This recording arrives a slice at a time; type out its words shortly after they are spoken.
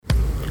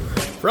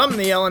From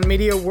the Ellen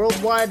Media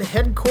Worldwide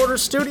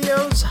Headquarters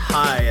Studios,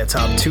 high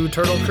atop 2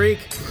 Turtle Creek,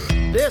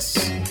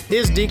 this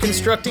is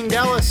Deconstructing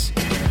Dallas.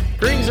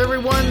 Greetings,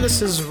 everyone.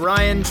 This is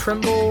Ryan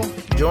Trimble,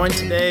 joined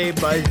today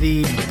by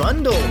the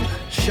bundled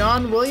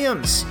Sean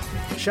Williams.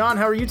 Sean,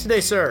 how are you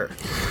today, sir?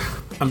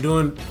 I'm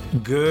doing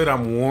good.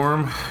 I'm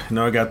warm. You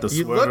know, I got the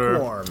sweater. You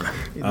look warm.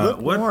 You look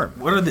warm.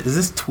 What are is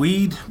this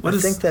tweed? I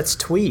think that's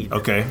tweed.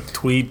 Okay,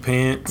 tweed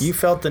pants. You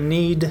felt the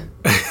need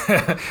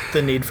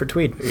for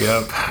tweed.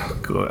 Yep.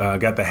 I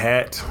got the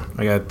hat.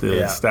 I got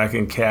the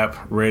stocking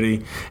cap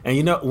ready. And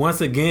you know,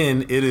 once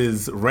again, it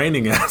is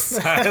raining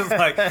outside. It's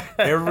like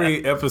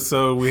every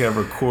episode we have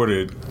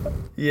recorded.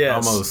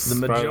 Yes, almost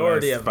the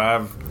majority of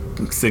 5,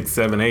 6,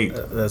 7, 8.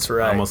 That's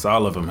right. Almost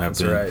all of them have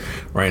been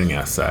raining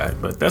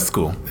outside, but that's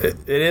cool.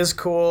 It is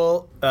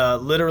cool,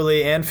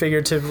 literally and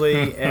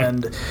figuratively,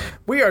 and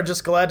we are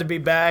just glad to be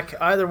back.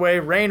 Either way,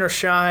 rain or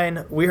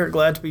shine, we are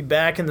glad to be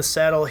back in the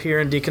saddle here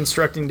in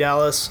Deconstructing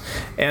Dallas.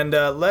 And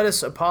let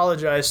us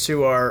apologize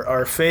to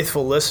our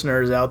faithful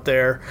listeners out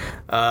there.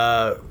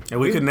 And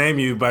we could name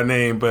you by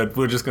name, but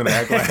we're just going to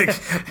act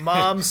like...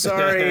 Mom,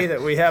 sorry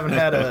that we haven't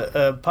had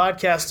a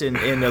podcast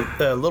in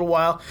a little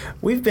while.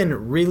 We've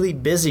been really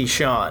busy,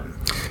 Sean.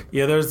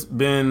 Yeah, there's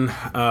been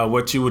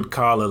what you would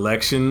call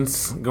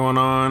elections going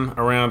on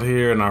around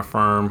here in our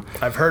firm.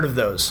 I've heard of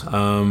those.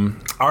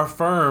 Our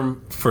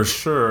firm, for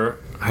sure,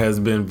 has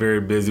been very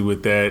busy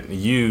with that.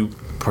 You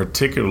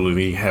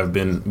particularly have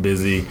been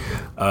busy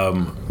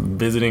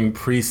visiting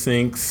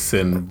precincts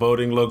and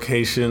voting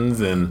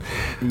locations and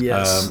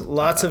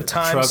lots of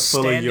time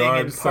standing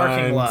in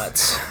parking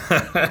lots.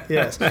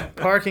 Yes,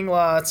 parking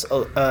lots,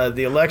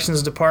 the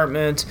elections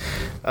department.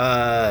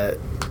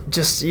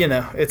 Just, you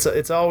know,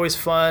 it's always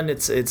fun.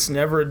 It's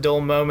never a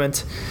dull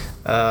moment.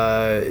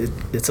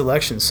 It's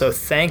elections, so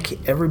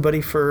thank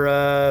everybody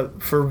for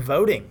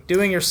voting,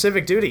 doing your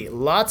civic duty.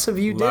 Lots of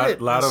you did it.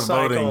 A lot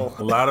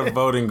of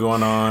voting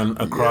going on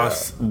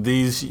across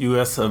these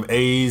U.S. of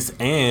A's,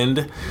 and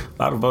a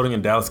lot of voting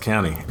in Dallas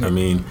County. I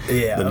mean,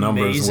 the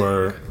numbers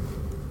were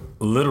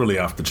literally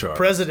off the chart.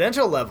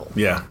 Presidential level.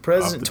 Yeah.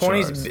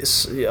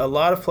 A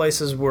lot of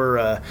places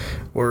were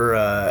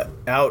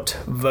out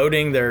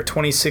voting their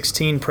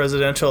 2016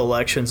 presidential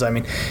elections. I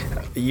mean,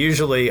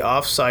 usually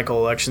off-cycle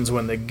elections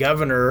when the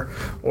governor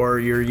or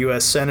your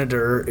U.S.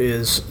 senator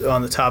is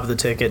on the top of the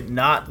ticket,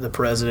 not the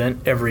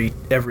president, every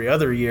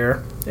other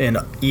year in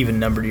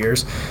even-numbered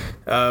years.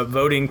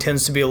 Voting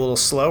tends to be a little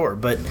slower,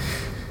 but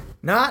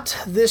not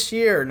this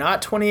year,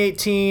 not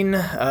 2018.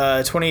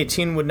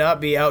 2018 would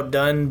not be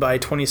outdone by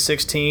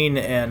 2016,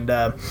 and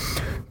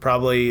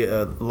probably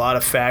a lot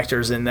of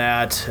factors in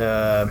that,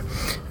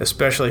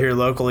 especially here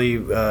locally.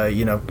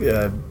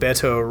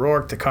 Beto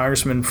O'Rourke, the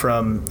congressman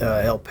from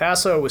El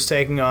Paso, was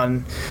taking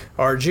on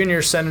our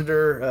junior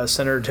senator,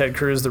 Senator Ted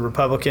Cruz, the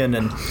Republican,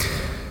 and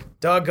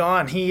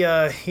doggone, he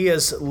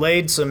has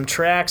laid some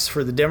tracks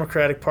for the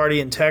Democratic Party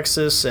in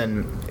Texas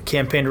and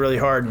campaigned really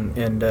hard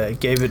and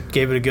gave it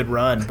a good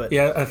run. But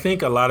yeah, I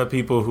think a lot of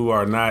people who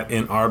are not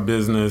in our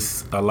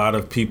business, a lot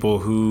of people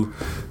who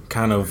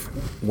kind of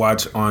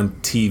watch on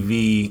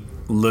TV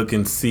look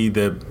and see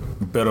that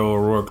Beto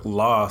O'Rourke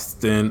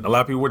lost, and a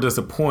lot of people were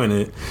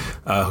disappointed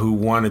who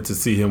wanted to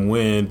see him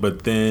win.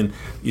 But then,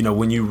 you know,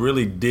 when you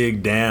really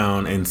dig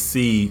down and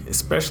see,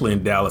 especially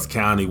in Dallas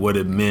County, what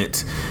it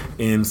meant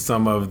in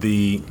some of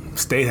the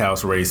state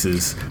house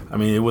races, I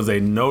mean, it was a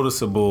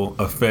noticeable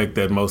effect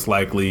that most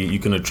likely you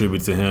can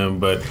attribute to him.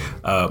 But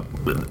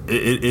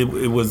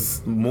it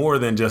was more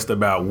than just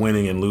about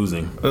winning and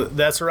losing.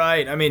 That's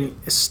right. I mean,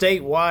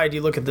 statewide,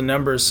 you look at the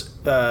numbers,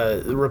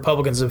 the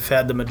Republicans have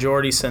had the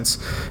majority since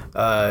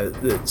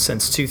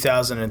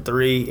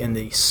 2003 in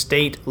the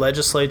state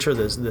legislature,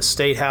 the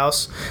state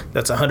house.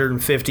 That's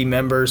 150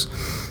 members.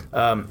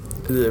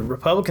 The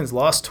Republicans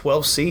lost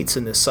 12 seats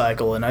in this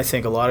cycle, and I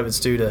think a lot of it's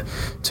due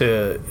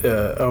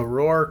to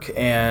O'Rourke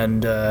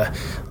and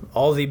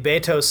all the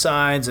Beto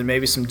signs and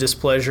maybe some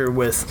displeasure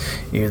with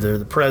either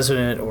the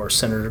president or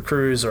Senator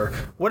Cruz or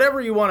whatever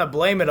you want to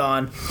blame it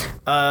on.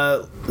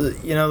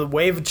 The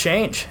wave of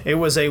change. It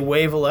was a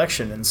wave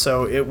election, and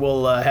so it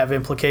will have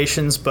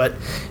implications, but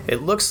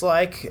it looks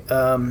like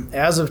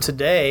as of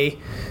today,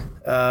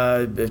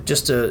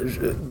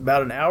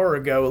 about an hour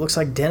ago, it looks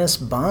like Dennis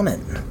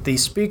Bonnen, the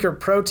Speaker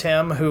pro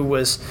tem, who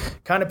was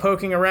kind of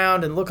poking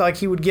around and looked like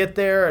he would get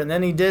there, and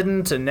then he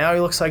didn't, and now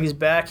he looks like he's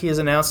back. He has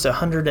announced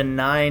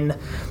 109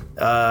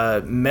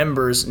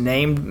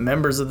 named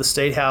members of the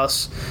State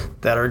House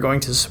that are going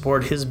to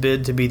support his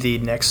bid to be the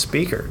next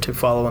Speaker, to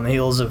follow on the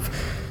heels of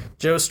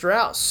Joe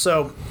Strauss.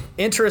 So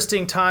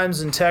interesting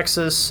times in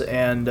Texas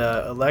and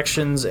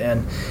elections,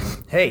 and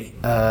hey,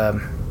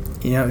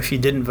 if you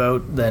didn't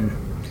vote, then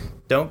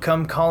don't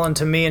come calling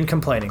to me and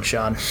complaining,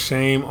 Sean.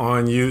 Shame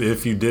on you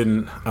if you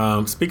didn't.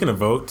 Speaking of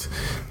vote,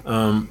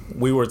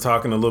 we were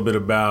talking a little bit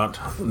about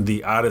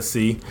the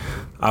Odyssey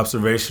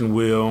observation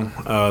wheel,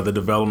 the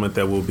development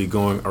that will be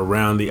going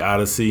around the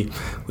Odyssey.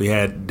 We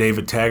had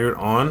David Taggart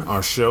on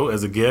our show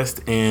as a guest,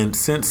 and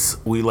since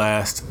we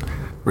last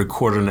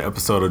recording an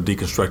episode of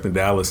Deconstructing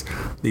Dallas.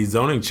 The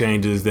zoning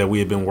changes that we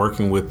have been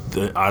working with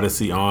the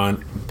Odyssey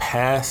on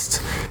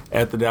passed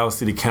at the Dallas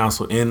City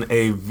Council in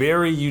a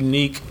very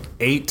unique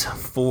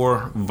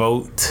 8-4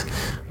 vote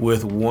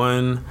with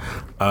one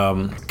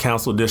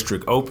council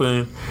district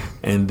open,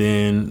 and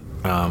then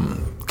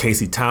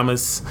Casey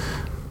Thomas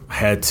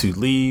had to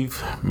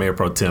leave. Mayor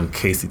Pro Tem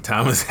Casey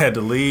Thomas had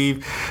to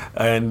leave,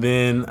 and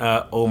then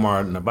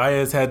Omar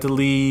Narvaez had to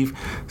leave.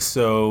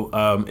 So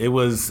it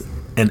was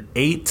an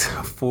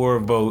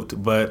 8-4 vote,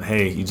 but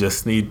hey, you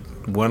just need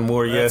one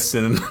more yes,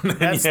 and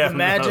that's the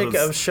magic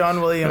of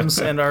Sean Williams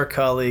and our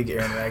colleague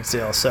Aaron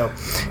Ragsdale. So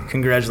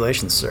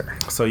congratulations, sir.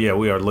 So yeah,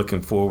 we are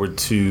looking forward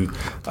to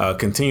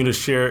continue to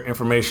share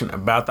information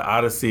about the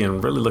Odyssey,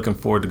 and really looking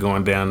forward to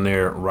going down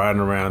there,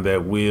 riding around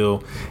that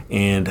wheel,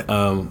 and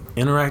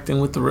interacting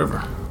with the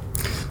river.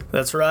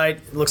 That's right.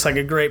 It looks like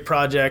a great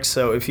project.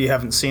 So if you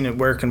haven't seen it,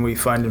 where can we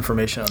find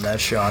information on that,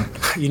 Sean?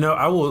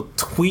 I will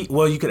tweet.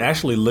 Well, you can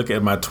actually look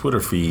at my Twitter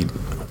feed,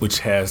 which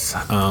has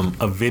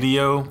a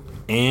video,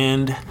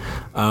 and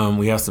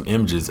we have some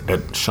images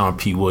at Sean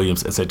P.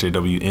 Williams,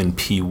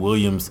 SHAWNP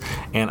Williams,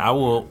 and I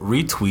will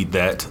retweet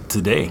that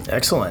today.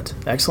 Excellent.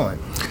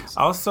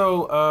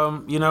 Also,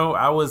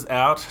 I was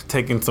out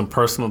taking some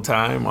personal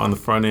time on the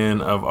front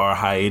end of our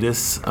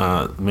hiatus.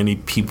 Many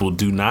people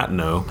do not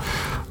know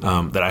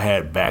that I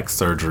had back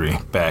surgery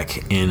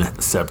back in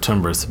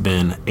September. It's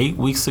been 8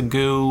 weeks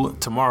ago.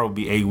 Tomorrow will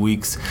be 8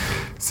 weeks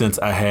since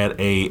I had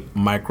a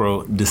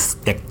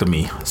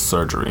microdiscectomy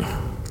surgery.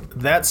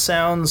 That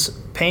sounds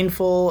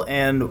painful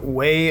and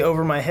way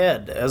over my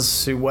head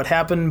as to what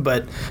happened,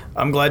 but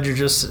I'm glad you're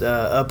just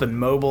up and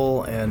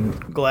mobile,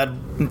 and glad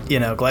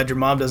your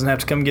mom doesn't have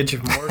to come get you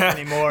from work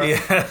anymore.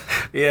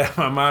 Yeah,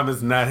 my mom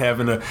is not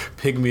having to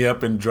pick me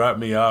up and drop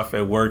me off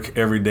at work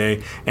every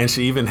day, and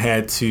she even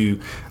had to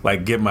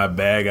get my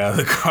bag out of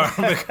the car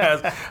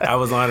because I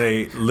was on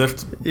a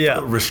lift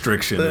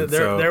restriction.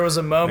 There was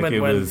a moment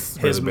when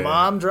his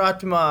mom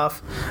dropped him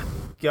off,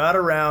 got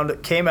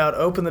around, came out,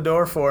 opened the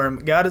door for him,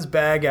 got his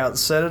bag out,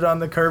 set it on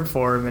the curb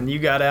for him, and you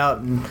got out.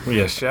 And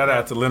shout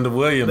out to Linda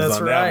Williams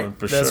on that one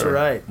for sure. That's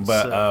right.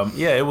 But I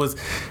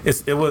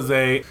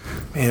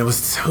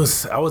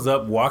was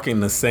up walking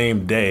the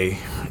same day,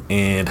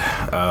 and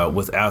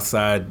was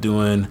outside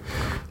doing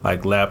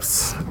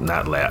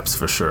not laps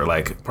for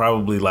sure,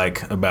 probably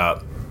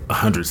about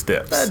 100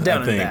 steps.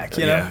 Down and back,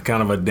 Yeah,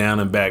 kind of a down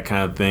and back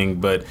kind of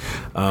thing. But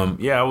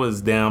I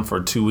was down for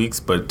 2 weeks.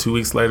 But 2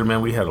 weeks later,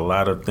 man, we had a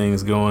lot of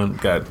things going.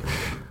 Got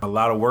a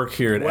lot of work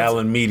here at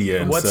Allen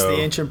Media. What's the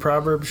ancient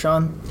proverb,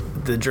 Sean?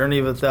 The journey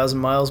of 1,000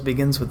 miles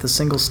begins with a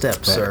single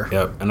step, sir.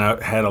 Yep, and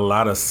I had a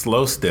lot of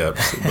slow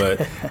steps.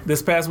 But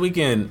this past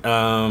weekend,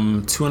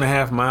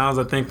 2.5 miles,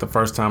 I think, the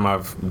first time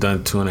I've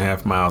done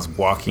 2.5 miles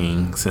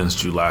walking since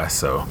July.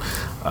 So,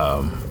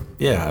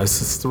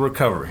 it's the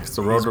recovery. It's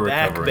the road to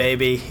recovery. He's back,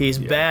 baby. He's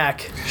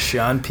back.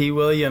 Sean P.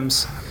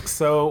 Williams.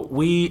 So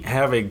we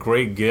have a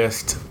great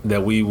guest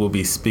that we will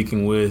be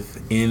speaking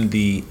with in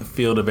the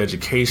field of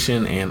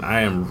education, and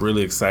I am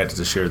really excited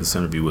to share this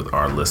interview with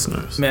our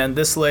listeners. Man,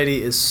 this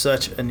lady is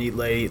such a neat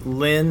lady.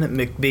 Lynn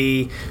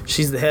McBee.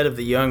 She's the head of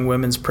the Young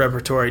Women's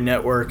Preparatory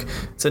Network.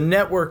 It's a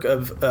network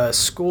of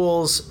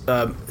schools,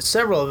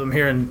 several of them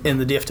here in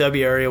the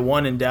DFW area,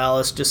 one in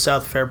Dallas, just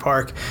south of Fair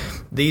Park.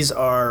 These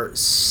are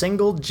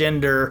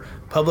single-gender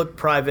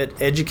public-private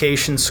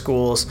education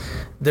schools.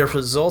 Their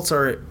results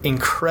are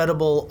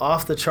incredible,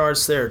 off the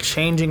charts. They're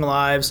changing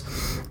lives.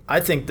 I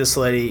think this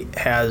lady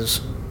has,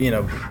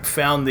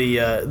 found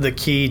the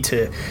key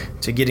to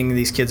getting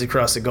these kids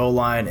across the goal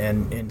line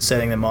and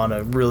setting them on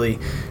a really,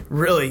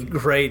 really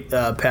great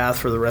path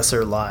for the rest of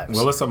their lives.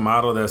 Well, it's a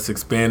model that's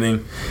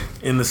expanding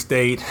in the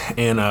state,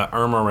 and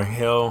Irma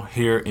Rahel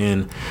here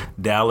in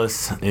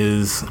Dallas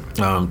is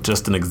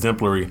just an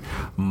exemplary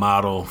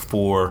model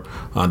for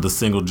the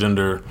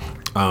single-gender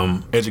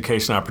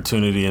education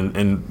opportunity,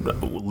 and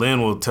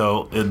Lynn will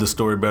tell the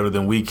story better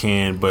than we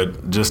can,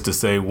 but just to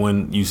say,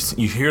 when you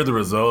hear the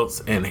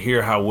results and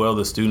hear how well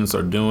the students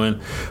are doing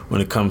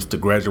when it comes to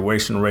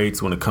graduation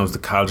rates, when it comes to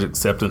college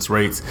acceptance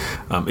rates,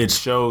 it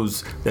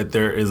shows that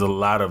there is a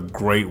lot of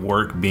great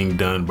work being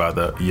done by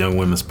the Young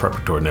Women's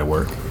Preparatory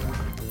Network.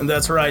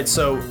 That's right.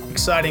 So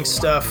exciting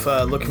stuff.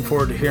 Looking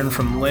forward to hearing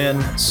from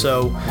Lynn.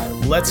 So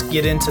let's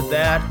get into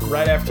that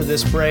right after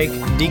this break.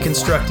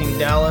 Deconstructing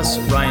Dallas,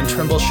 Ryan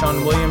Trimble,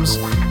 Sean Williams.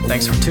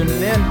 Thanks for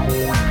tuning in.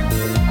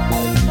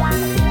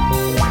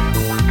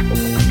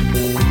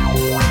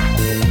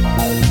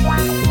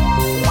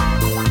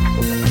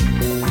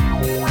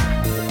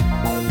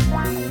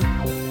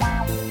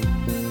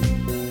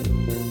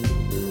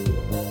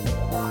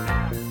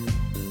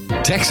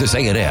 Texas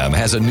A&M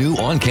has a new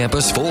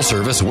on-campus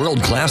full-service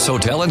world-class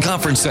hotel and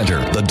conference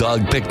center, the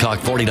Doug Pitcock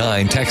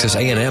 49 Texas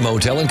A&M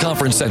Hotel and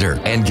Conference Center,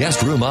 and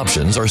guest room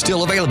options are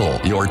still available.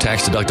 Your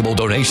tax-deductible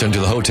donation to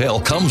the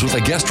hotel comes with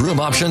a guest room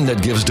option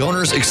that gives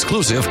donors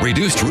exclusive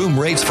reduced room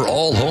rates for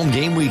all home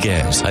game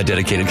weekends, a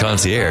dedicated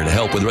concierge to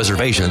help with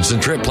reservations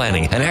and trip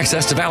planning, and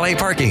access to valet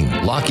parking.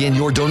 Lock in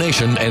your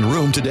donation and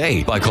room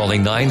today by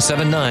calling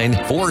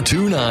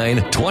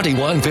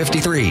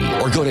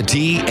 979-429-2153 or go to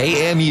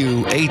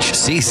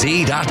TAMUHCC.com.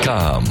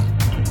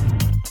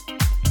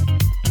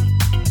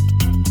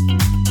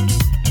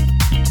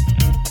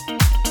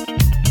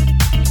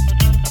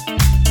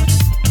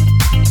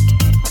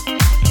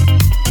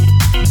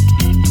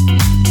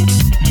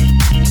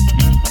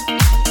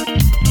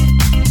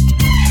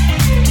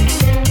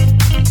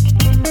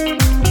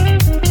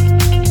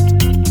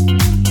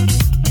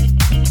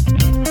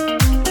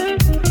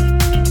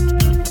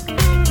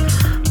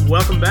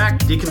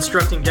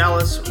 Deconstructing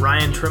Dallas,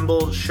 Ryan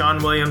Trimble,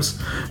 Sean Williams.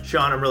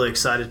 Sean, I'm really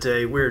excited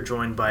today. We're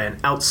joined by an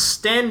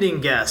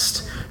outstanding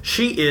guest.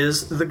 She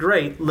is the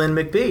great Lynn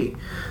McBee,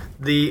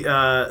 the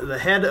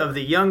head of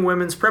the Young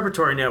Women's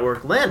Preparatory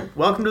Network. Lynn,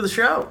 welcome to the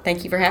show.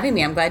 Thank you for having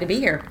me. I'm glad to be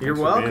here. You're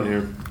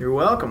welcome. You're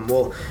welcome.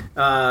 Well,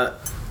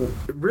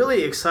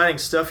 really exciting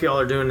stuff y'all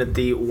are doing at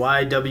the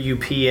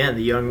YWPN,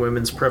 the Young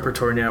Women's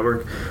Preparatory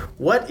Network.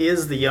 What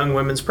is the Young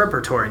Women's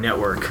Preparatory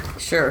Network?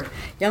 Sure.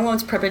 Young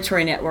Women's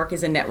Preparatory Network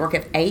is a network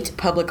of 8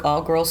 public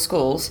all-girls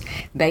schools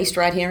based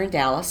right here in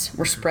Dallas.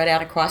 We're spread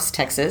out across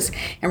Texas,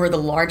 and we're the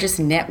largest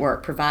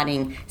network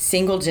providing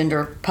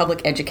single-gender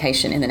public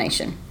education in the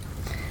nation.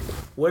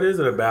 What is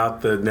it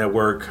about the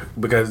network?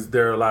 Because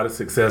there are a lot of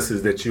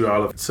successes that you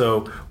all have.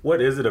 So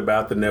what is it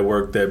about the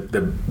network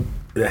that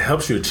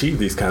helps you achieve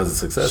these kinds of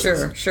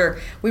successes? Sure.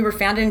 We were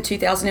founded in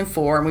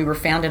 2004, and we were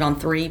founded on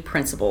 3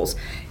 principles.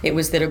 It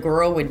was that a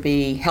girl would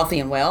be healthy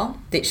and well,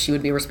 that she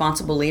would be a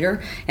responsible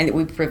leader, and that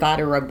we would provide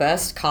a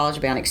robust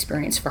college-bound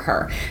experience for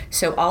her.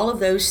 So all of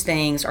those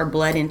things are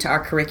bled into our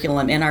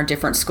curriculum in our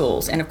different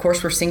schools. And of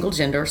course, we're single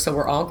gender, so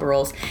we're all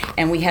girls,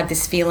 and we have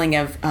this feeling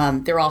of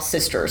they're all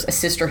sisters, a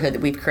sisterhood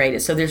that we've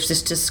created. So there's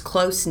just this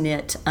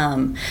close-knit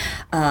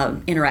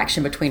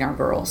interaction between our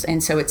girls.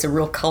 And so it's a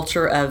real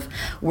culture of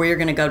where you're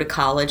going to go to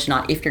college,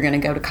 not if you're going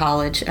to go to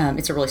college.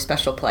 It's a really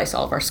special place,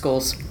 all of our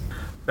schools.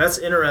 That's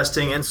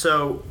interesting. And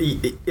so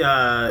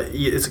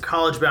it's a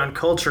college-bound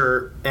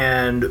culture,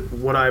 and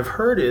what I've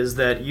heard is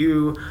that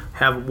you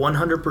have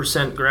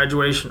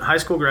 100% high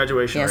school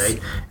graduation Yes.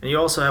 rate, and you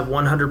also have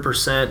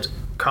 100%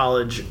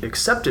 college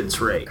acceptance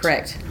rate.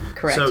 Correct.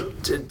 So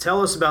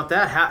tell us about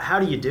that. How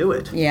do you do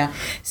it? Yeah.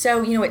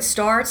 So, it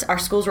starts, our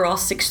schools are all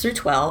 6 through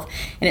 12,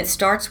 and it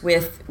starts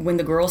with when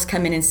the girls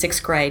come in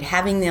 6th grade,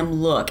 having them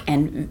look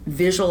and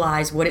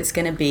visualize what it's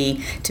going to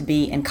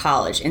be in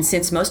college. And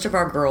since most of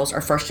our girls are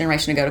first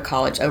generation to go to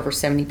college, over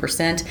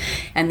 70%,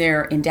 and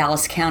they're in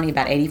Dallas County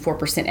about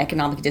 84%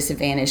 economically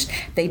disadvantaged,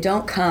 they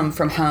don't come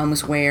from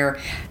homes where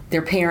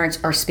their parents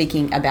are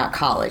speaking about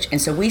college. And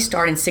so we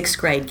start in 6th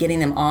grade getting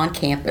them on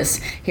campus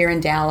here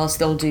in Dallas.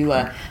 They'll do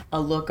a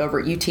look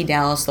over at UT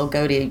Dallas. They'll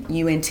go to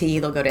UNT.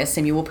 They'll go to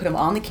SMU. We'll put them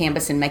on the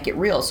campus and make it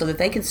real so that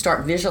they can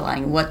start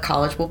visualizing what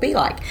college will be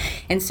like.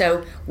 And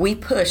so we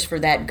push for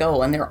that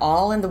goal. And they're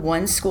all in the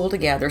one school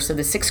together so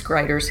the 6th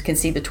graders can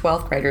see the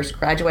 12th graders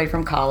graduate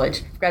from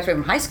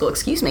high school,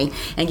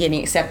 and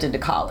getting accepted to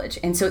college.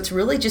 And so it's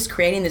really just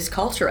creating this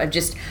culture of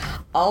just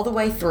all the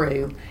way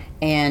through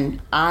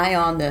and eye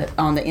on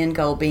the end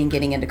goal being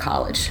getting into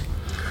college.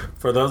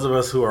 For those of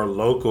us who are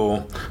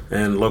local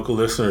and local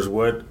listeners,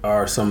 what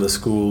are some of the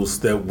schools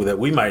that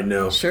we might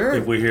know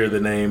if we hear the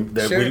name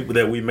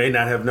that we may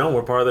not have known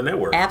were part of the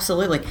network?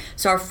 Absolutely.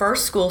 So our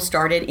first school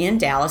started in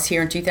Dallas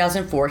here in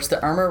 2004. It's the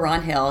Irma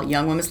Ronhell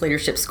Young Women's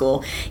Leadership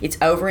School. It's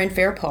over in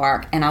Fair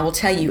Park, and I will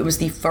tell you, it was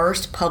the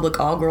first public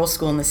all-girls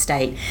school in the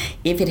state.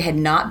 If it had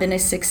not been a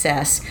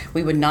success,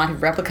 we would not have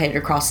replicated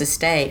across the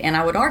state. And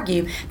I would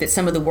argue that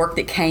some of the work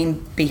that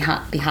came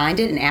behind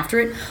it and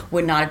after it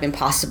would not have been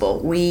possible.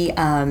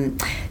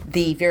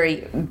 The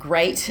very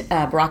great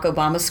Barack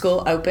Obama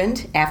School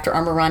opened after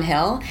Irma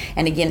Ronhell,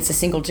 and again, it's a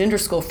single-gender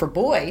school for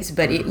boys,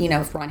 but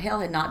if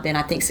Ronhell had not been,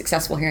 I think,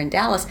 successful here in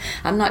Dallas,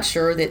 I'm not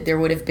sure that there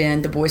would have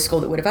been the boys' school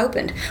that would have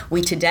opened.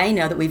 We today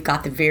know that we've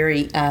got the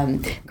very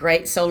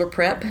great Solar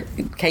Prep,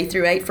 K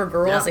through 8 for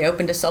girls. Yeah. They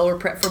opened a Solar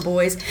Prep for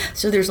boys.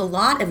 So there's a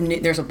lot of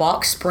there's a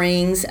Balk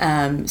Springs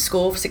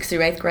school, 6th through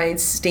 8th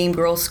grades, STEAM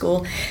girls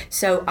school.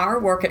 So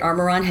our work at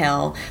Irma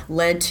Ronhell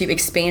led to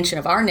expansion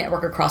of our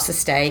network across the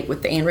state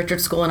with the Ann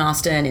Richards School in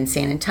Austin, in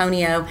San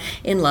Antonio,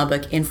 in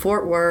Lubbock, in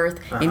Fort Worth,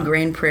 in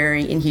Grand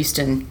Prairie, in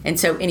Houston. And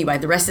so anyway,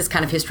 the rest is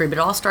kind of history, but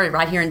it all started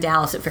right here in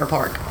Dallas at Fair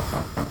Park.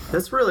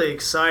 That's really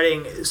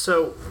exciting.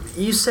 So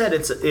you said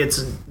it's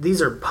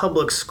these are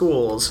public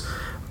schools.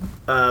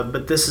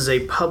 but this is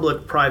a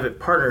public-private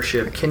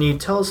partnership. Can you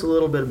tell us a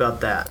little bit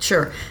about that?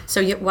 Sure.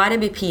 So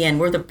YWPN,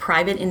 we're the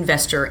private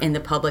investor in the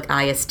public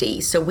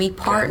ISD. So we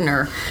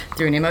partner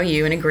through an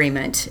MOU, an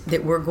agreement,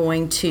 that we're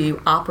going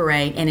to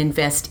operate and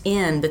invest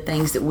in the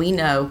things that we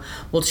know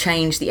will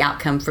change the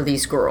outcome for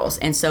these girls.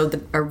 And so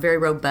our very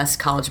robust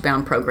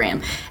college-bound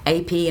program,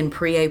 AP and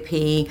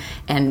pre-AP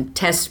and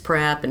test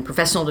prep and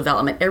professional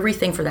development,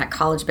 everything for that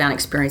college-bound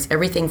experience,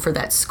 everything for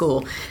that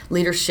school,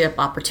 leadership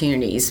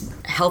opportunities,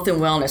 health and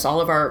wellness.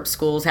 All of our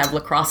schools have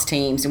lacrosse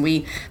teams, and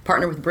we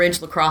partner with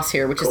Bridge Lacrosse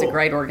here, which is a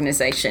great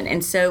organization.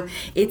 And so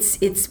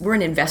we're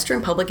an investor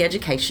in public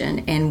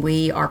education, and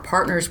we are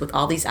partners with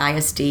all these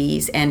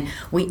ISDs, and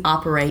we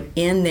operate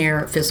in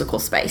their physical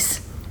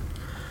space.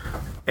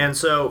 And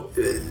so,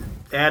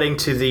 adding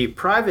to the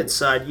private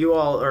side, you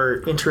all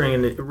are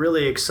entering a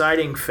really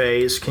exciting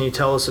phase. Can you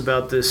tell us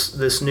about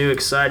this new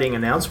exciting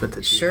announcement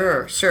that you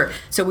have? Sure.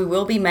 So we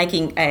will be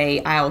making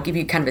I'll give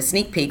you kind of a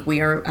sneak peek. We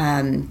are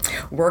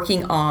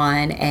working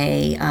on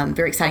a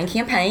very exciting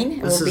campaign.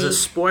 This is a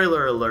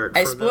spoiler alert.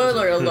 A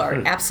spoiler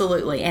alert,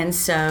 absolutely. And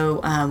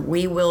so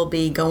we will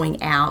be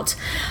going out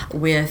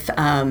with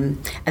a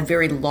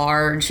very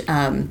large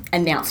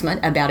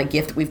announcement about a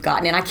gift we've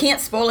gotten. And I can't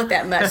spoil it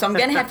that much, so I'm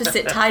going to have to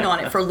sit tight on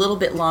it for a little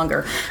bit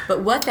longer. But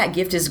what that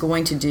gift is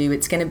going to do,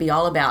 it's going to be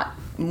all about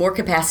more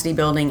capacity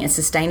building and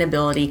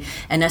sustainability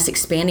and us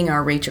expanding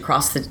our reach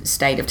across the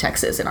state of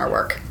Texas in our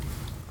work.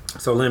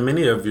 So, Lynn,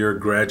 many of your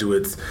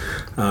graduates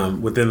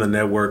within the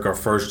network are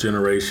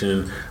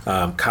first-generation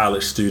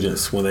college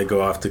students. When they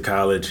go off to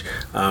college,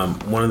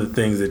 one of the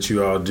things that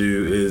you all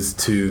do is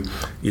to,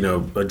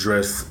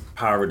 address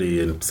poverty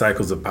and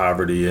cycles of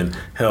poverty and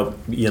help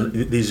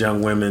these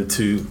young women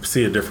to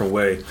see a different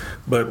way.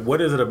 But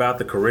what is it about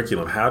the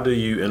curriculum? How do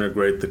you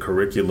integrate the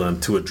curriculum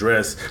to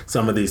address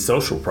some of these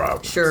social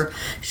problems?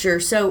 Sure.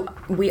 So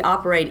we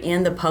operate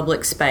in the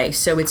public space.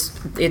 So it's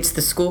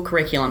the school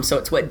curriculum. So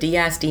it's what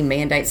DISD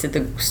mandates that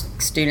the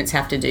students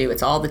have to do.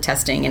 It's all the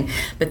testing.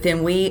 But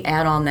then we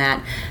add on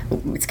that,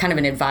 it's kind of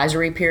an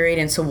advisory period.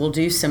 And so we'll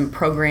do some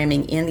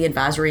programming in the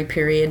advisory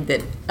period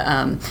that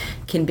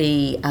can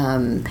be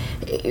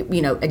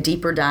a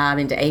deeper dive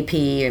into AP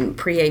and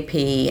pre-AP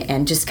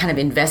and just kind of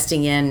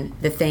investing in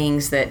the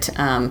things that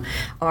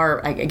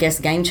are, I guess,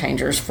 game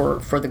changers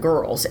for the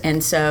girls.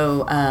 And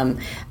so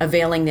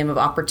availing them of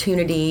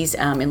opportunities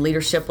in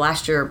leadership.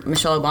 Last year,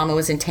 Michelle Obama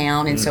was in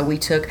town, and so we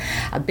took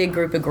a big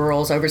group of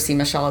girls over to see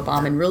Michelle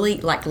Obama and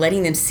really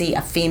letting them see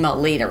a female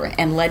leader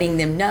and letting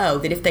them know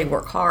that if they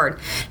work hard,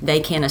 they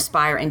can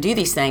aspire and do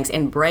these things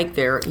and break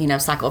their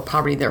cycle of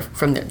poverty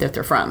that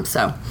they're from.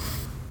 So.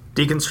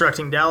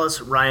 Deconstructing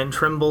Dallas, Ryan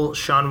Trimble,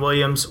 Sean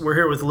Williams. We're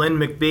here with Lynn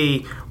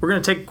McBee. We're going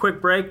to take a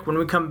quick break. When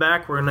we come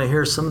back, we're going to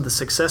hear some of the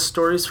success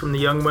stories from the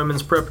Young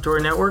Women's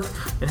Preparatory Network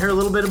and hear a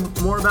little bit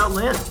more about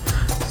Lynn.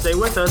 Stay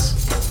with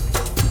us.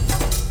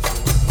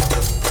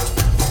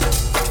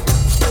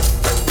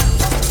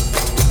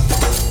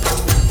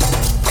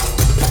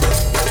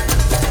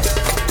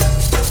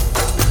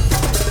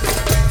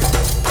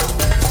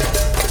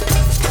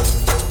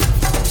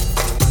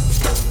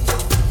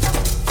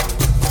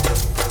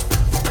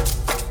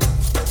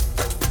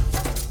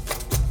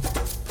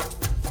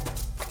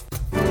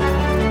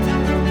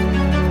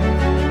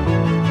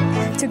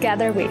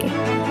 Together we.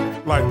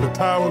 Like the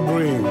Tower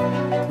Green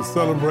to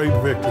celebrate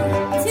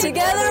victory.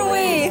 Together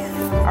we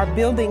are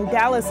building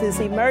Dallas's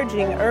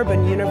emerging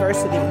urban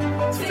university.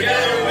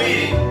 Together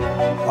we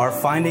are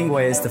finding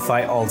ways to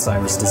fight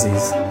Alzheimer's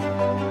disease.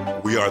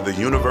 We are the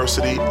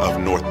University of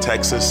North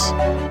Texas,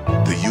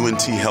 the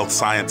UNT Health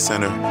Science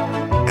Center,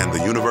 and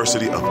the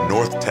University of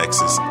North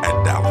Texas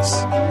at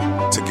Dallas.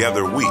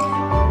 Together we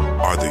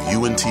are the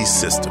UNT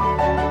system.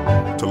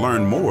 To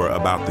learn more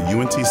about the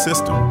UNT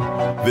system,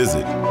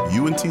 visit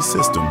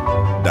untsystem.edu.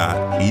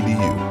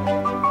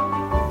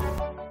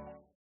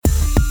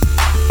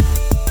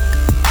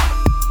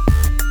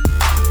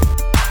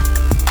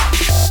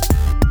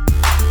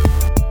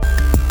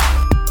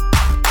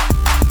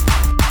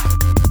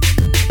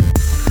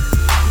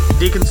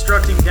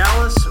 Deconstructing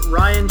Dallas,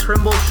 Ryan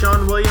Trimble,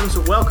 Sean Williams,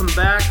 welcome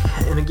back.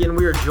 And again,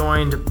 we are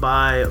joined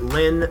by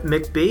Lynn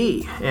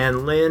McBee.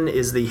 And Lynn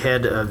is the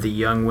head of the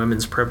Young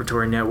Women's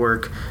Preparatory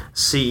Network,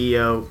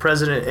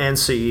 president and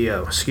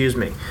CEO,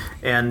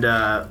 And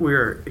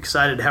we're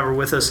excited to have her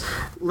with us.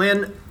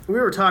 Lynn, we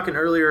were talking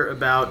earlier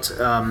about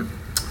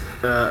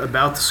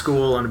the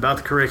school and about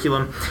the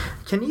curriculum.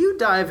 Can you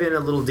dive in a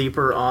little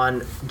deeper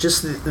on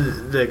just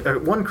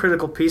the one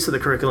critical piece of the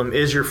curriculum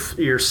is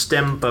your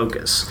STEM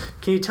focus?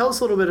 Can you tell us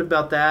a little bit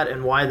about that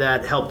and why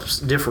that helps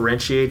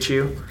differentiate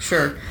you?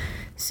 Sure.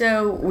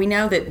 So we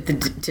know that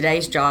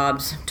today's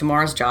jobs,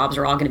 tomorrow's jobs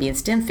are all going to be in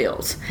STEM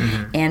fields.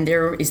 Mm-hmm. And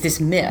there is this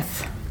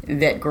myth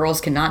that girls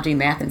cannot do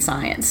math and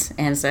science.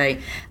 And as a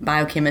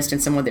biochemist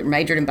and someone that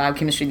majored in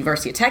biochemistry at the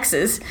University of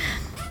Texas,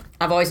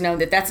 I've always known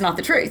that that's not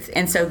the truth.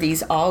 And so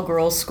these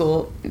all-girls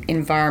school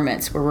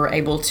environments where we're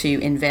able to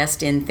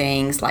invest in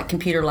things like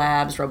computer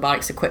labs,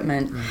 robotics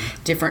equipment,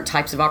 different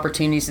types of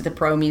opportunities at the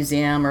Pro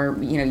Museum or,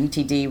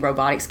 UTD,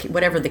 robotics,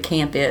 whatever the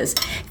camp is,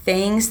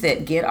 things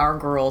that get our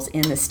girls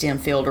in the STEM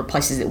field are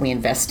places that we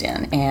invest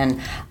in.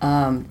 And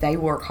they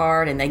work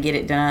hard and they get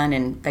it done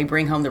and they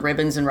bring home the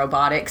ribbons and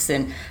robotics.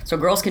 And so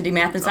girls can do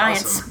math and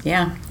science. Awesome.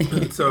 Yeah.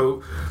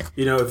 So,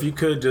 if you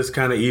could just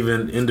kind of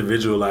even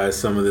individualize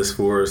some of this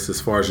for us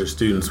as far as your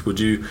students, would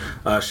you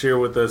share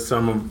with us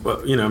some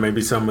of,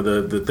 maybe some of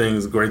the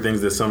things, great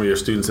things that some of your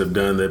students have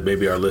done that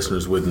maybe our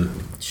listeners wouldn't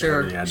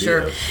have any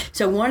idea of?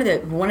 So one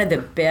of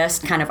the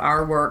best kind of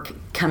our work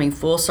coming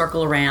full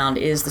circle around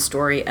is the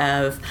story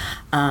of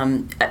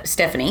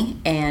Stephanie,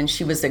 and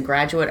she was a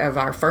graduate of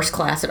our first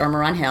class at Irma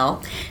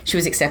Ron-Hell. She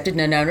was accepted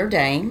to Notre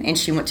Dame, and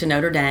she went to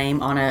Notre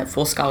Dame on a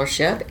full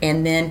scholarship,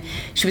 and then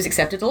she was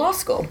accepted to law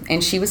school,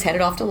 and she was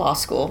headed off to law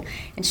school,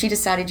 and she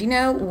decided,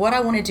 what I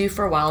want to do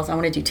for a while is I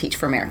want to do Teach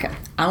for America.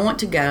 I want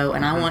to go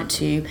and I want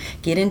to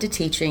get into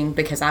teaching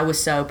because I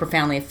was so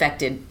profoundly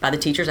affected by the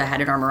teachers I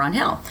had at Irma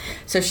Ron-Hell.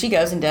 So she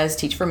goes and does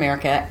Teach for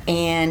America,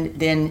 and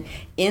then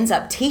ends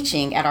up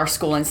teaching at our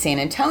school in San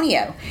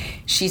Antonio.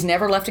 She's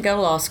never left to go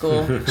to law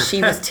school.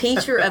 She was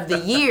Teacher of the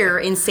Year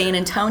in San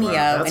Antonio.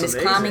 Wow, and is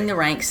amazing. climbing the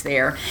ranks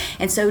there.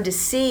 And so to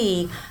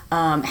see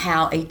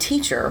how a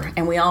teacher,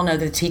 and we all know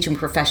the teaching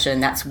profession,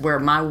 that's where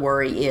my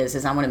worry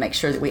is I want to make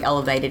sure that we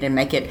elevate it and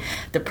make it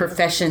the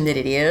profession that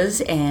it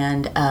is.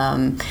 And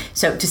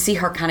so to see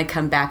her kind of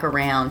come back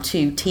around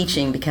to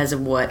teaching because of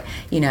what,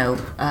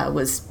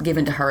 was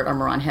given to her at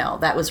Irma Ron-Hell,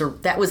 that was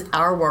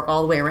our work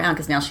all the way around,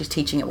 because now she's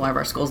teaching at one of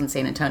our schools in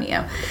San Antonio.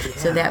 Yeah.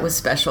 So that was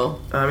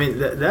special. I mean,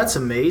 that's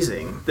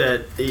amazing.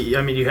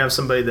 You have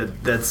somebody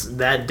that's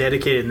that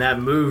dedicated and that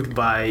moved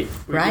by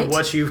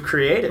what you've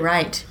created.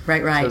 Right.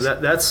 So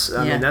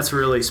that's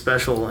really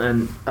special.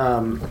 And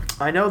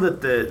I know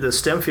that the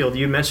STEM field,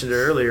 you mentioned it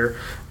earlier,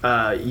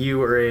 you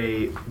were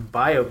a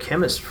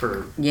biochemist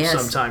for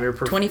some time. You're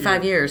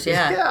 25 years,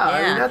 yeah.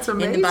 I mean, that's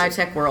amazing. In the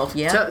biotech world,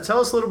 yeah. Tell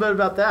us a little bit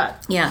about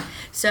that. Yeah.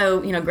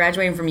 So,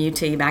 graduating from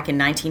UT back in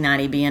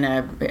 1990, being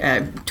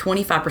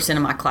 25%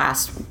 of my class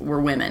were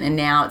women, and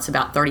now it's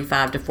about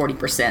 35 to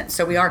 40%.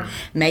 So we are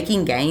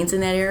making gains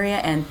in that area,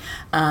 and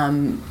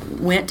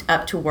went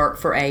up to work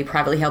for a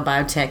privately held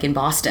biotech in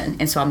Boston.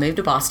 And so I moved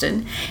to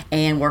Boston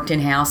and worked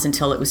in-house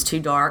until it was too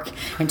dark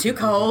and too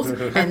cold,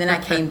 and then I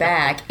came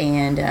back,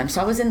 and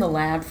so I was in the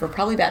lab for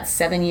probably about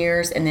 7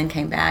 years, and then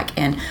came back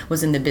and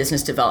was in the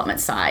business development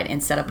side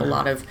and set up a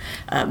lot of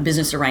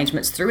business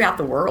arrangements throughout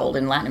the world,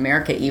 in Latin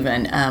America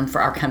even,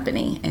 for our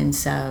company. And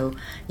so,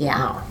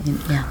 Wow.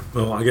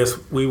 Well, I guess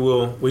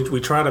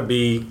we try to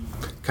be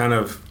kind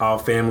of all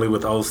family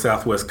with old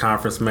Southwest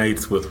Conference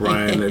mates with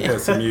Ryan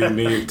at SMU and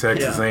me at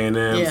Texas A&M.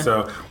 Yeah.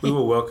 So we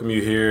will welcome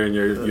you here in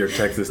your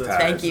Texas ties.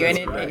 Thank you.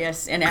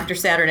 And after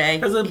Saturday.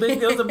 It was a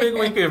big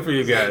weekend for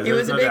you guys. It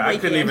was a big weekend. I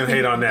couldn't even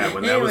hate on that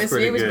one. That was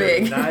pretty good. It was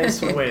big.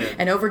 Nice win.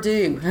 And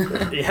overdue.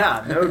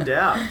 Yeah, no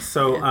doubt.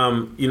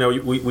 So,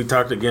 we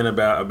talked again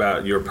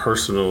about your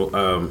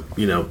personal,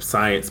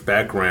 science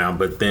background,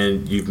 but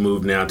then you've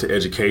moved now to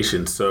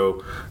education.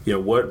 So,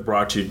 what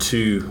brought you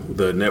to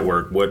the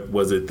network? What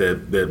was it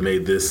that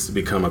made this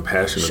become a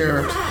passion of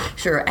yours?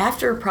 Sure.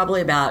 After probably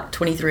about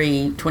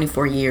 23,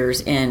 24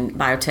 years in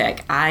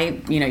biotech,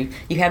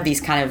 you have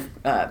these kind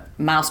of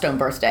milestone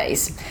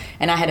birthdays,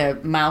 and I had a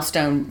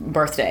milestone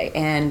birthday,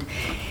 and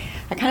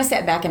I kind of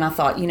sat back and I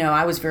thought,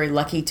 I was very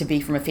lucky to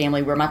be from a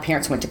family where my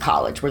parents went to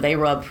college, where they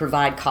were able to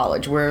provide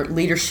college, where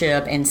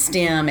leadership and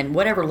STEM and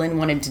whatever Lynn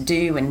wanted to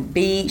do and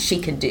be, she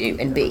could do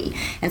and be.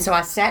 And so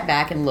I sat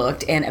back and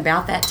looked, and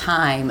about that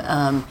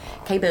time,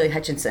 Kay Bailey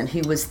Hutchinson,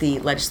 who was the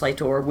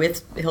legislator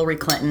with Hillary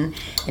Clinton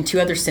and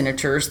two other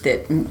senators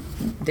that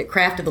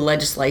crafted the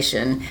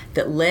legislation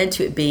that led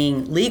to it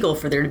being legal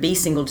for there to be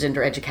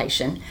single-gender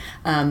education,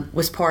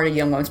 was part of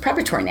Young Women's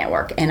Preparatory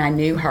Network. And I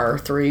knew her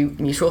through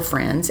mutual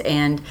friends,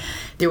 and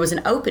there was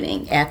an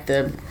opening at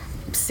the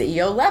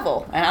CEO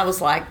level, and I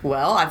was like,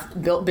 well,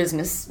 I've built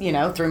business,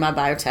 through my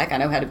biotech. I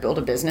know how to build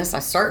a business. I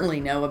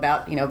certainly know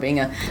about, being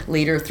a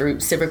leader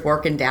through civic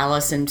work in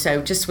Dallas, and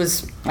so just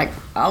was like,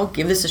 I'll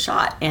give this a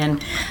shot,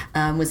 and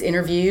was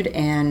interviewed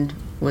and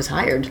was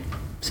hired.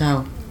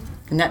 So,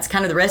 and that's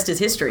kind of the rest is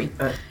history.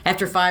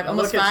 After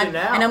almost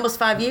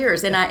 5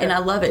 years, and I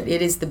love it.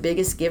 It is the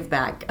biggest give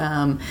back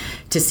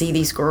to see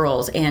these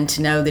girls and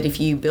to know that if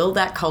you build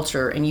that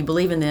culture and you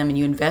believe in them and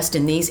you invest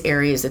in these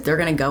areas, that they're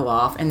going to go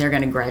off and they're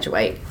going to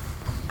graduate.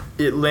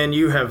 Lynn,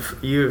 you have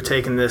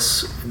taken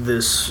this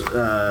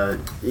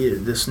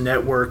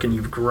network and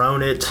you've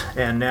grown it,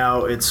 and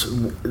now it's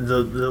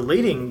the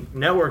leading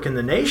network in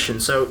the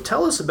nation. So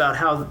tell us about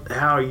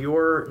how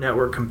your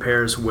network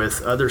compares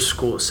with other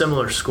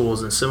similar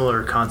schools and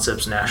similar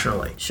concepts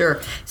nationally. Sure.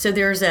 So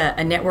there's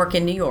a network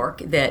in New York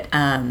that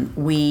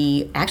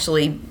we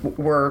actually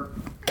were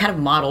kind of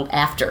modeled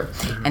after,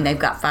 and they've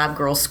got 5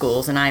 girls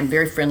schools, and I'm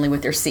very friendly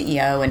with their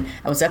CEO, and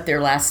I was up there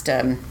last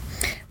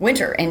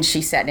winter, and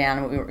she sat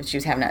down, and she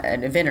was having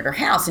an event at her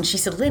house, and she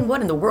said, Lynn,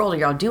 what in the world are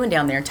y'all doing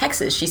down there in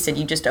Texas? She said,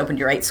 you just opened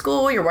your 8th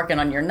school, you're working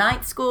on your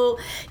 9th school,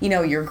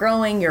 you're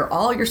growing,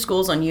 all your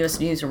schools on U.S.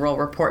 News and World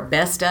Report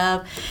best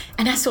of.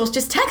 And I said, well, it's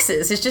just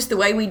Texas. It's just the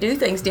way we do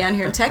things down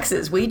here in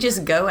Texas. We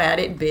just go at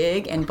it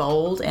big and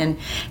bold, and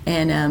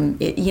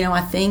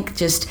I think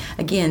just,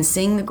 again,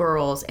 seeing the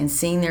girls and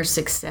seeing their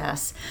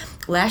success.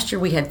 Last year,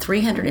 we had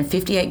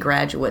 358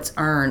 graduates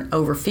earn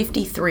over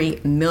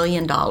 $53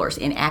 million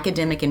in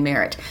academic and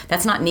merit.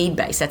 That's not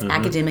need-based. That's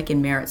academic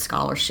and merit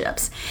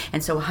scholarships.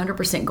 And so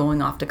 100%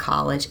 going off to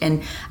college.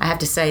 And I have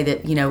to say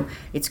that,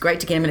 it's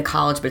great to get them into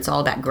college, but it's all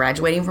about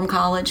graduating from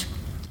college.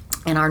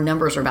 And our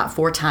numbers are about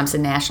 4 times the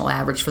national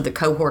average for the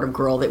cohort of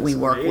girl that we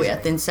work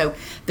with. And so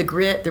the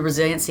grit, the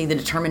resiliency, the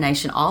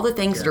determination, all the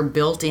things that are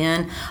built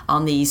in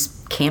on these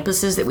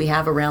campuses that we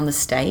have around the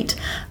state,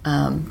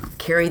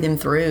 carry them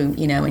through,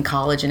 in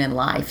college and in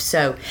life.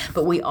 So,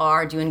 but we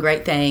are doing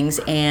great things,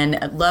 and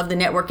I love the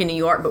network in New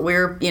York, but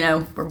we're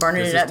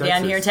burning it up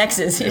down here in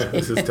Texas. Yeah,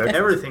 this is Texas.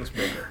 Everything's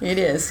bigger. It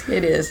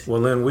is.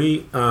 Well, Lynn,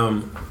 we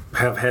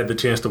have had the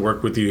chance to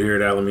work with you here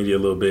at Alameda a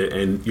little bit,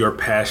 and your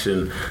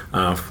passion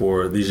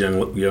for these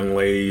young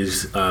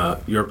ladies,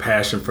 your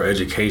passion for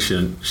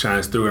education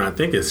shines through, and I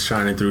think it's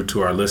shining through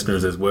to our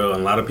listeners as well. And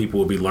a lot of people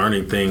will be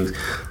learning things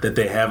that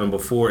they haven't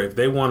before. If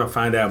they want to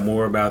find out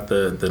more about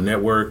the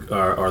network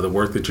or the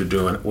work that you're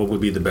doing, what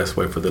would be the best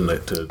way for them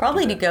to?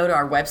 Probably to go to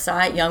our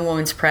website,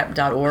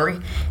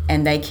 youngwomansprep.org,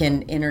 and they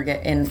can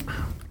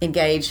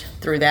engage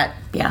through that.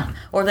 Yeah,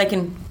 or they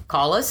can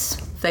call us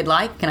if they'd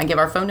like. Can I give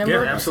our phone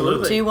number? Yeah,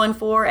 absolutely.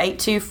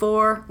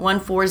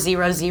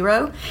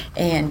 214-824-1400.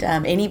 And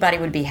anybody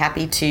would be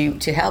happy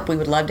to help. We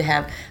would love to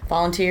have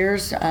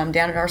volunteers down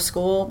at our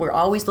school. We're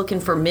always looking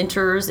for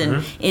mentors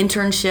and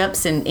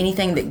internships and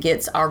anything that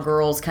gets our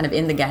girls kind of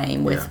in the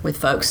game with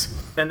folks.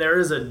 And there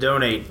is a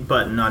donate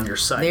button on your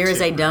site. There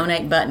is a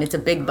donate button. It's a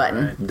big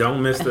button. Right.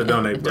 Don't miss the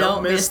donate button.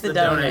 Don't miss the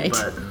donate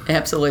button.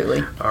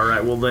 Absolutely. All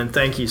right. Well, Lynn,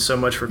 thank you so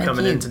much for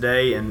coming in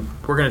today. And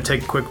we're going to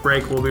take a quick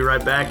break. We'll be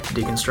right back.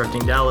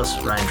 Deconstructing Dallas.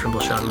 Ryan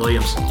Trimble, Sean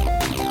Williams.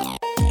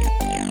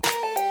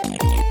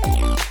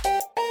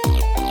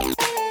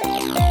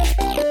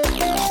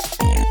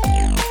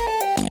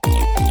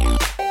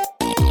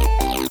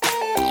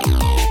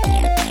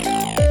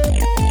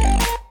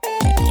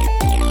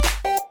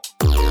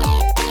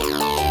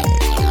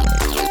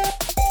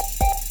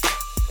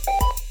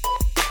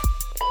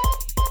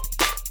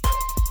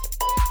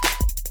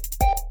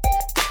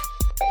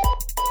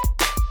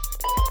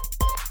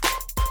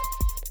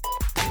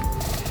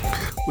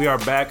 We are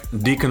back,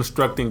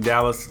 Deconstructing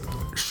Dallas.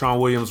 Sean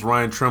Williams,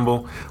 Ryan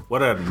Trimble.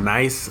 What a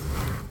nice,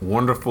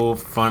 wonderful,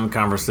 fun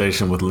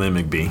conversation with Lynn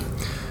McBee.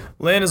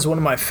 Lynn is one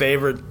of my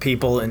favorite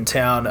people in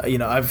town.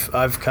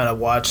 I've kind of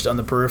watched on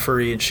the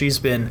periphery, and she's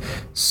been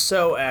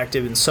so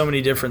active in so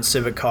many different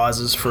civic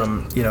causes,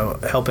 from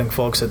helping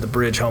folks at the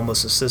Bridge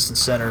Homeless Assistance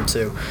Center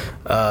to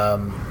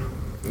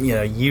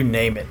you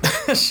name it.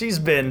 She's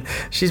been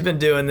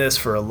doing this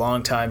for a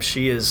long time.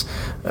 She is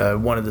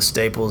one of the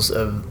staples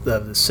of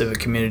the civic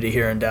community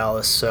here in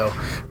Dallas. So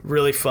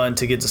really fun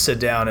to get to sit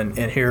down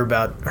and hear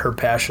about her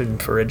passion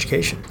for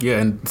education. Yeah,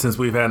 and since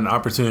we've had an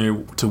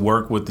opportunity to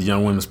work with the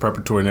Young Women's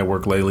Preparatory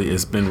Network lately,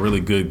 it's been really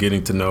good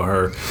getting to know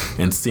her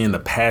and seeing the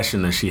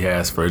passion that she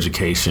has for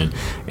education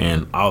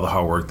and all the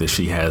hard work that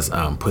she has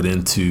put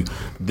into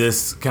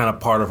this kind of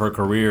part of her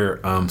career.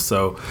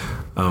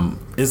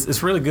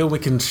 It's really good we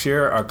can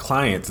share our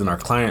clients and our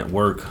client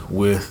work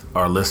with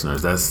our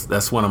listeners.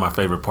 That's one of my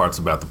favorite parts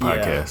about the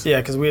podcast. Yeah,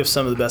 because we have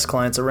some of the best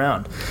clients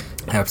around.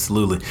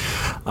 Absolutely.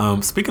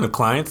 Speaking of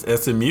clients,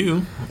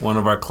 SMU, one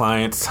of our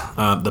clients,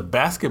 the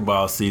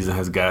basketball season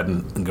has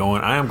gotten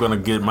going. I am going to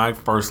get my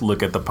first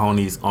look at the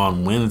Ponies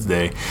on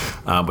Wednesday,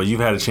 but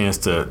you've had a chance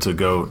to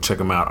go check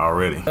them out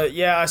already.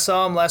 Yeah, I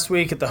saw them last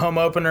week at the home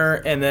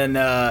opener, and then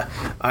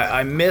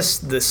I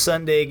missed the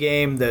Sunday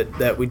game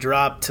that we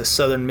dropped to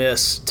Southern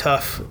Miss.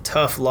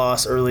 Tough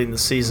loss early in the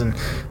season,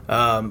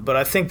 but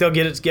I think they'll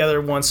get it together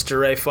once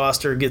Jeray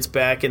Foster gets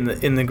back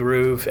in the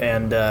groove,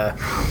 and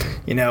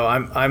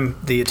I'm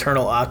the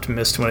eternal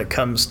optimist when it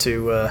comes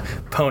to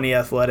Pony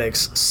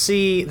athletics.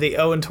 See the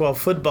 0-12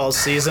 football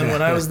season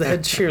when I was the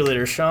head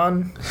cheerleader,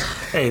 Sean.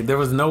 Hey, there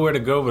was nowhere to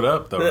go but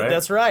up, though, right?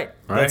 That's right.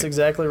 That's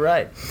exactly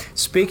right.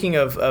 Speaking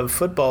of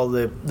football,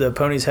 the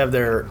Ponies have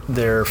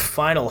their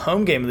final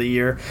home game of the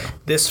year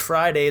this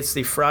Friday. It's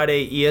the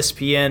Friday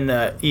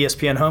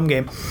ESPN home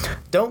game.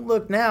 Don't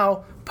look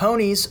now.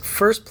 Ponies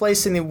first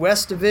place in the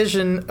West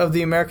Division of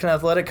the American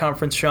Athletic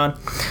Conference, Sean.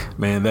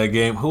 Man, that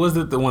game, who was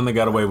it, the one that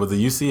got away? Was it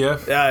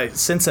UCF?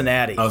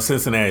 Cincinnati. Oh,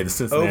 Cincinnati. The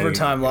Cincinnati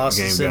overtime loss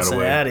to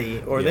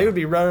Cincinnati, or they would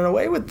be running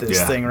away with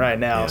this thing right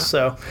now. Yeah.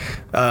 So,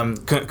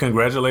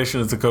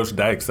 congratulations to Coach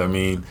Dykes. I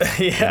mean,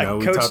 we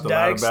Coach talked a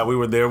lot about. We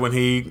were there when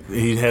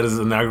he had his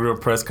inaugural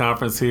press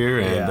conference here,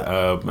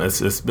 and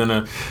it's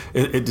been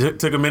it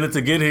took a minute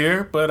to get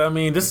here, but I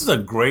mean, this is a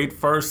great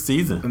first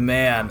season.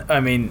 Man, I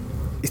mean,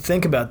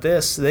 think about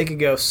this. They could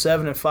go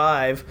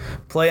 7-5,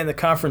 play in the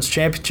conference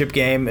championship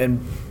game,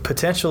 and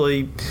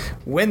potentially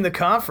win the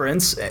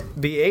conference,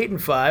 be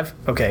 8-5.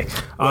 Okay.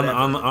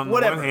 On the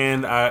one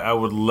hand, I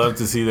would love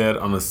to see that.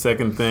 On the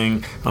second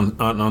thing,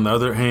 on the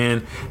other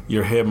hand,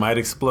 your head might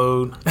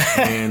explode.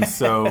 And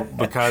so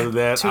because of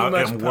that,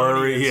 I'm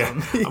worried. Yeah,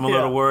 I'm a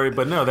little worried.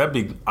 But no, that'd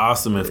be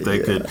awesome if they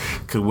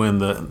could win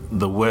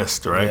the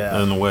West, right?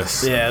 Yeah. In the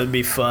West. Yeah, it'd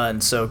be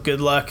fun. So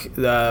good luck.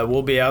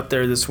 We'll be out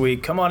there this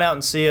week. Come on out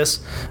and see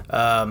us.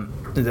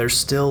 There's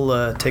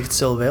still tickets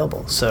still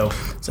available. So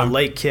it's a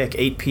late kick,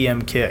 8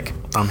 p.m. kick.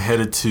 I'm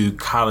headed to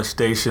College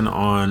Station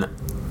on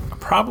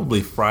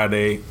probably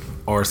Friday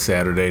or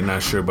Saturday,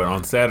 not sure, but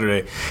on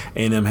Saturday,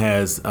 A&M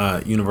has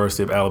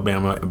University of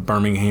Alabama at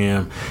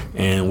Birmingham,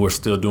 and we're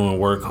still doing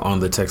work on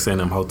the Texas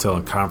A&M Hotel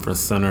and Conference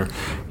Center.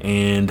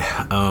 And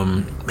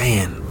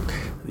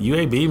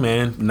UAB,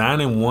 man,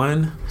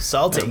 9-1.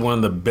 Salty. One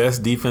of the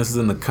best defenses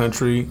in the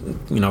country,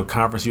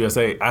 Conference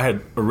USA. I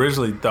had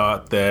originally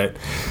thought that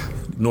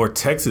North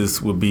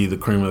Texas would be the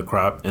cream of the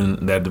crop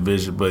in that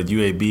division, but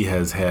UAB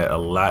has had a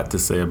lot to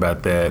say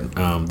about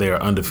that. They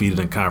are undefeated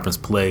in conference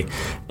play,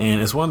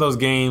 and it's one of those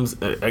games,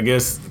 I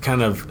guess,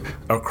 kind of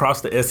across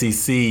the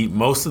SEC,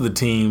 most of the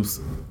teams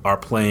are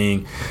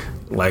playing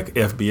like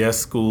FBS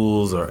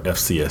schools or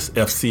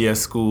FCS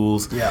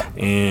schools,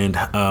 and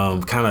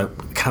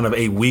kind of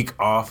a week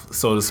off,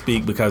 so to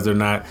speak, because they're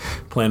not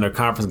playing their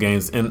conference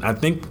games. And I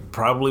think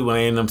probably when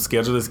A&M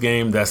scheduled this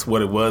game, that's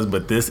what it was.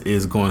 But this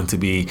is going to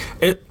be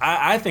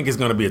I think it's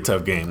going to be a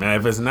tough game. Now,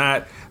 if it's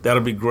not,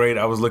 that'll be great.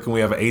 I was looking, we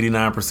have an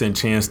 89%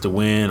 chance to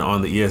win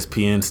on the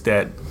ESPN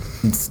stat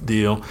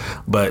deal.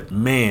 But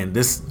man,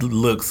 this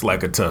looks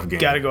like a tough game.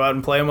 Got to go out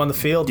and play them on the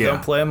field. Yeah.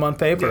 Don't play them on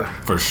paper.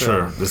 Yeah, for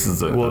sure. This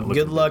is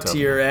good luck to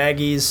your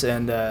Aggies,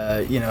 and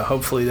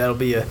hopefully that'll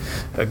be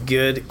a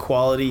good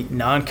quality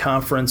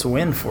non-conference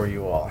win for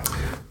you all.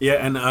 Yeah,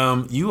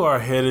 and you are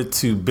headed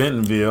to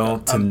Bentonville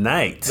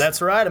tonight.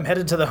 That's right. I'm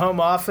headed to the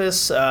home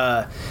office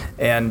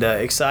and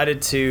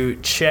excited to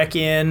check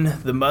in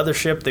the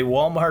mothership, the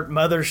Walmart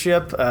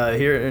mothership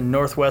here in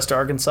Northwest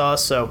Arkansas.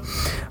 So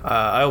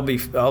I'll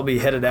be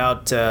headed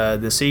out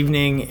this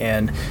evening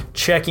and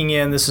checking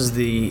in. This is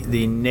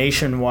the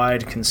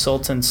nationwide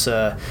consultants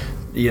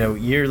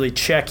yearly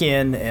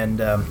check-in,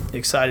 and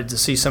excited to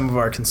see some of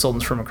our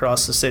consultants from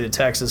across the state of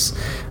Texas,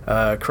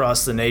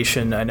 across the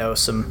nation. I know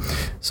some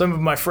of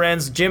my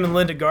friends, Jim and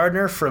Linda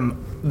Gardner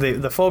from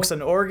the folks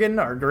in Oregon,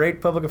 our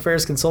great public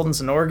affairs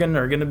consultants in Oregon,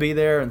 are going to be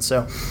there, and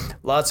so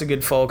lots of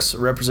good folks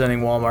representing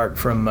Walmart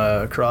from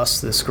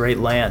across this great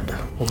land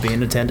will be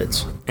in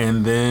attendance.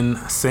 And then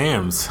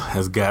Sam's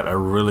has got a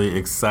really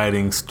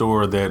exciting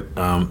store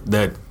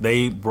that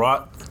they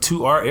brought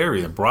to our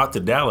area, brought to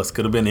Dallas.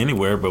 Could have been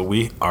anywhere, but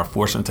we are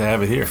fortunate to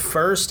have it here.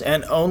 First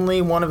and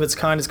only one of its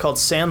kind. It's called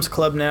Sam's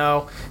Club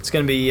now. It's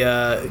going to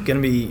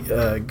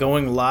be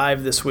going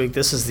live this week.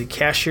 This is the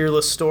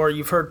cashierless store.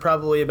 You've heard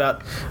probably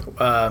about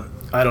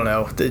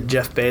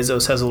Jeff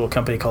Bezos has a little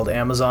company called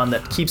Amazon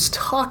that keeps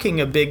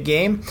talking a big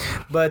game,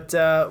 but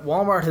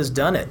Walmart has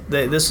done it.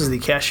 This is the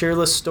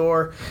cashierless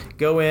store.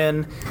 Go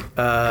in,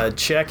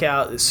 check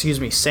out,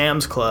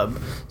 Sam's Club.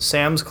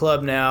 Sam's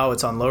Club now.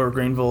 It's on Lower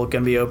Greenville.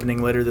 Going to be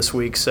opening later this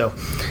week, so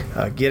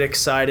get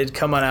excited.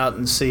 Come on out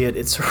and see it.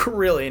 It's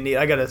really neat.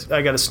 I got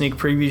a sneak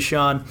preview,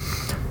 Sean.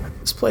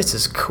 This place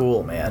is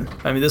cool, man.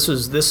 I mean, this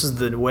is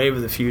the wave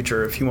of the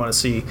future if you want to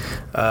see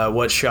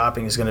what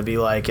shopping is going to be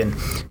like. And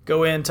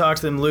go in, talk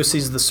to them.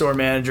 Lucy's the store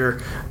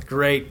manager.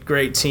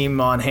 Great team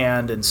on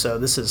hand. And so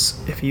this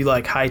is, if you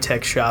like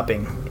high-tech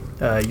shopping,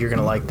 you're going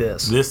to like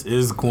this. This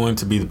is going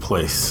to be the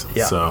place.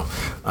 Yeah. So,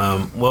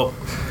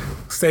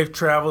 safe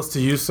travels to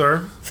you,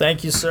 sir.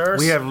 Thank you, sir.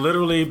 We have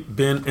literally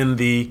been in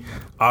the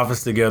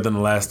office together in the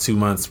last 2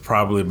 months,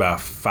 probably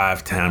about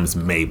 5 times,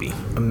 maybe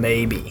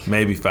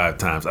 5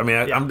 times. I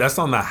mean, that's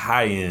on the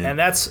high end, and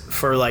that's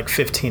for like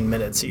 15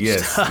 minutes each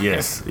time.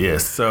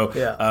 Yes.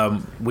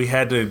 So we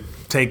had to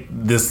take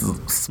this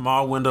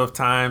small window of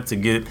time to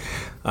get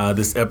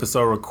this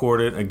episode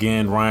recorded.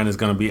 Again, Ryan is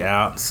going to be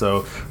out,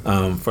 so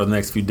for the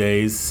next few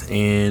days,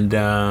 and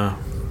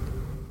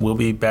we'll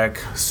be back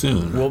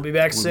soon. We'll be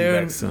back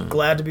soon.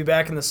 Glad to be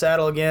back in the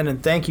saddle again.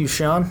 And thank you,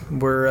 Sean.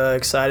 We're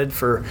excited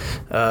for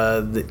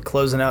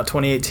closing out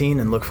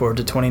 2018 and look forward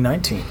to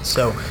 2019.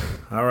 So,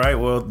 all right.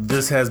 Well,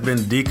 this has been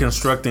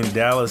Deconstructing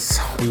Dallas.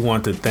 We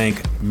want to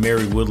thank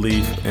Mary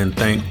Woodleaf and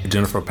thank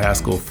Jennifer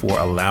Pascal for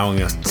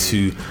allowing us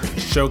to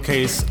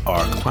showcase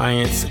our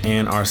clients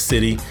and our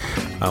city.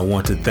 I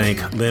want to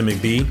thank Lynn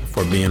McBee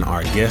for being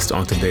our guest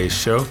on today's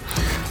show.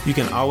 You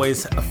can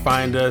always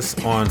find us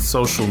on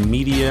social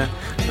media.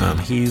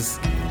 He's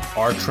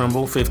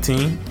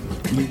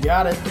rtrimble15. You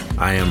got it.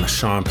 I am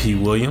Sean P.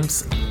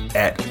 Williams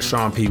at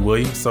Sean P.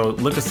 Williams. So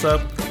look us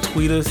up,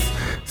 tweet us,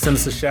 send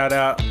us a shout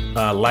out,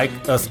 like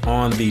us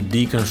on the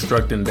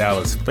Deconstructing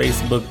Dallas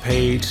Facebook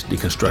page.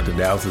 Deconstructing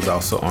Dallas is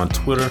also on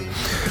Twitter.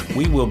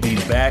 We will be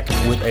back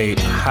with a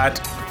hot,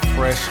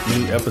 fresh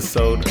new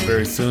episode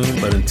very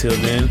soon. But until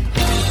then,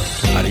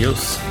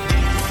 adios.